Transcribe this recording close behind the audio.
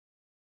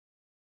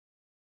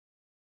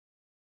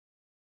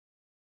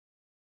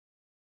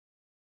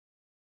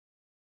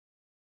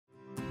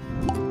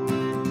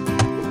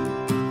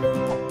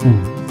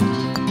Welcome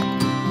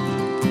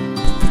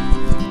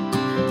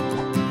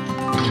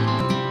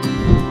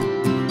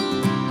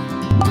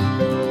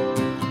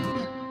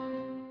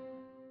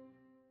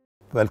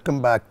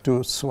back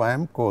to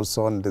SWAM course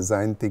on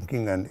Design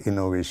Thinking and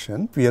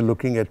Innovation. We are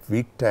looking at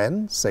week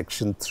 10,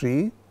 section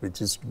 3,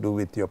 which is to do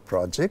with your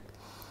project.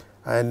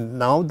 And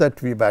now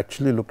that we've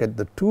actually looked at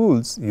the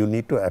tools, you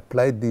need to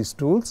apply these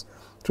tools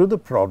to the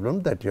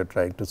problem that you're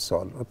trying to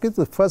solve. Okay,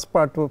 the first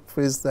part of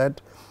is that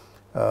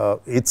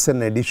it's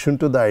an addition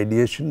to the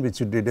ideation which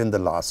you did in the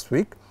last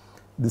week.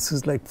 This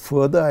is like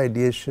further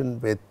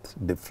ideation with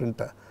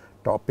different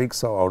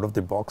topics or out of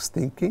the box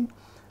thinking.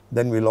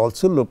 Then we'll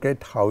also look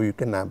at how you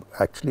can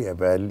actually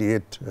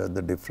evaluate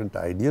the different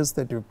ideas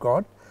that you've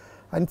got,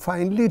 and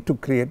finally to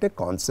create a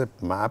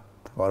concept map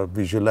or a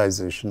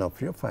visualization of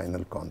your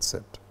final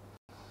concept.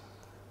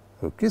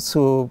 Okay,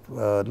 so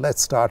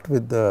let's start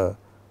with the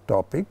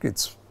topic.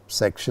 It's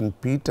section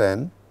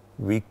P10,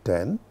 week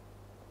 10.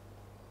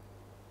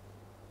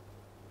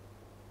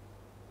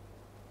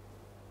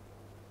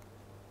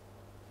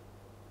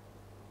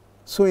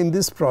 So in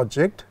this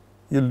project,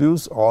 you'll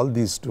use all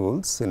these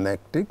tools: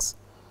 Synectics,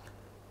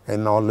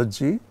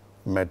 analogy,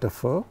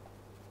 metaphor,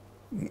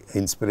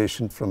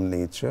 inspiration from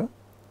nature.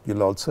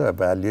 You'll also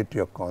evaluate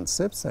your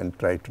concepts and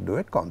try to do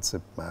a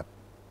concept map.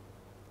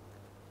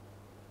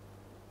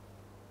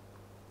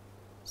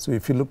 So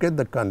if you look at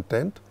the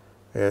content,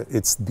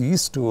 it's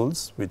these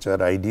tools which are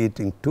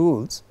ideating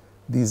tools.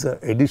 These are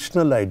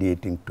additional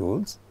ideating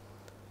tools,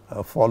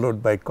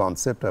 followed by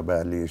concept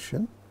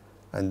evaluation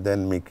and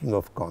then making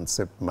of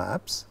concept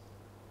maps.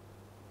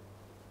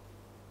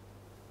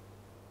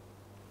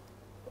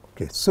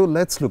 Okay, so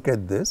let's look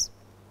at this.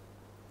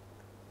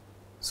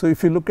 So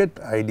if you look at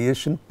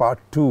ideation part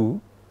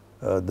 2,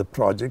 the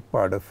project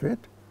part of it,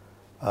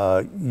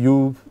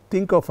 you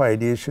think of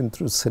ideation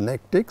through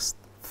synectics.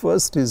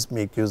 First is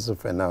make use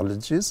of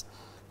analogies.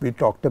 We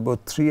talked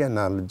about 3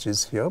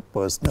 analogies here: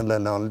 personal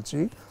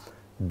analogy,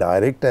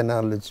 direct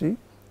analogy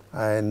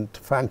and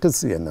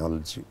fantasy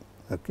analogy.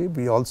 Okay.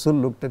 We also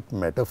looked at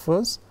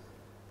metaphors,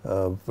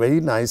 very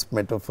nice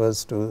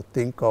metaphors to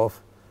think of,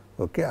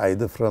 okay,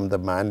 either from the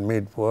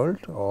man-made world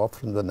or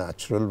from the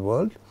natural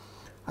world,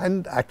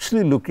 and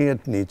actually looking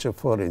at nature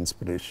for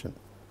inspiration.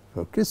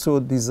 Okay. So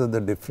these are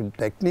the different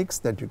techniques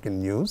that you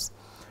can use.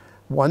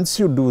 Once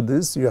you do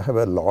this, you have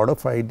a lot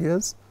of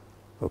ideas.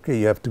 Okay.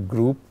 You have to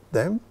group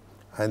them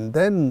and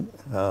then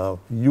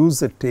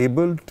use a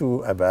table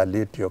to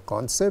evaluate your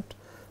concept,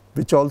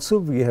 which also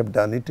we have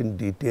done it in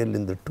detail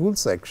in the tool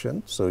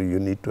section. So you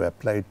need to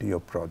apply it to your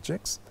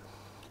projects.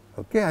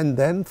 Okay, and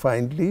then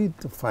finally,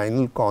 the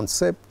final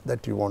concept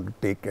that you want to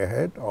take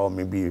ahead, or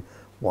maybe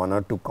 1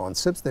 or 2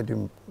 concepts that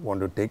you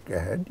want to take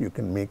ahead, you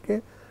can make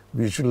a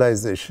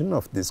visualization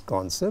of this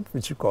concept,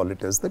 which you call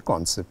it as the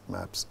concept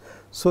maps.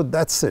 So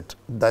that's it.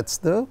 That's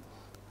the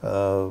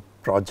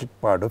project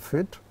part of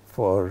it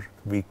for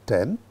week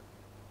 10.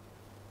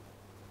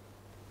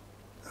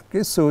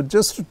 Okay, so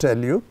just to tell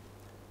you,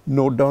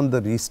 note down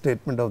the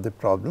restatement of the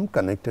problem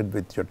connected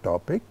with your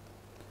topic.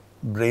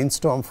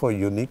 Brainstorm for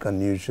unique,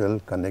 unusual,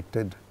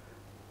 connected,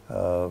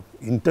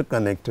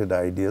 interconnected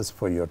ideas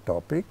for your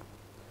topic.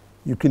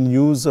 You can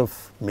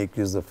make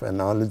use of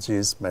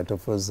analogies,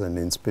 metaphors and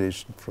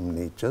inspiration from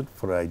nature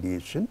for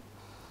ideation.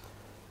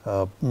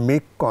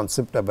 Make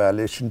concept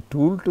evaluation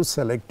tool to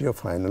select your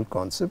final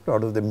concept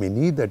out of the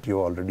many that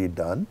you already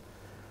done,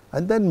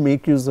 and then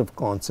make use of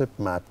concept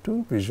map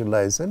to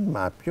visualize and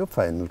map your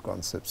final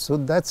concept. So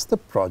that's the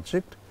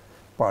project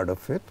part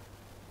of it.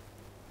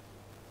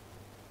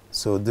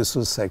 So this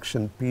was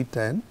section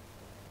P10,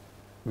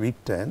 week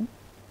 10.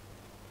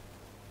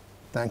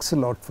 Thanks a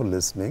lot for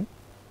listening.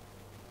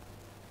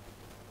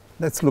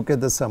 Let's look at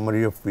the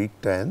summary of week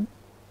 10.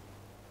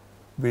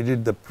 We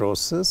did the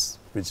process,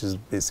 which is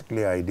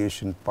basically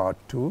ideation part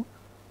 2,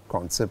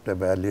 concept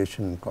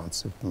evaluation and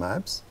concept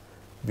maps.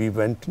 We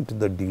went into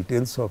the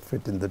details of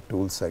it in the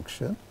tool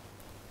section.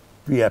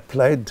 We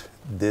applied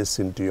this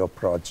into your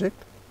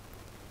project,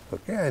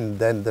 okay, and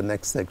then the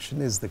next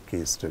section is the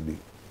case study.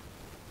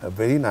 A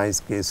very nice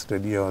case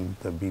study on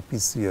the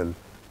BPCL,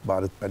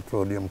 Bharat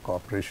Petroleum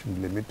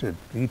Corporation Limited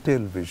retail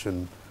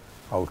vision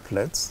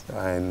outlets,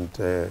 and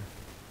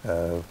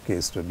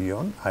case study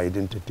on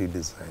identity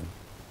design.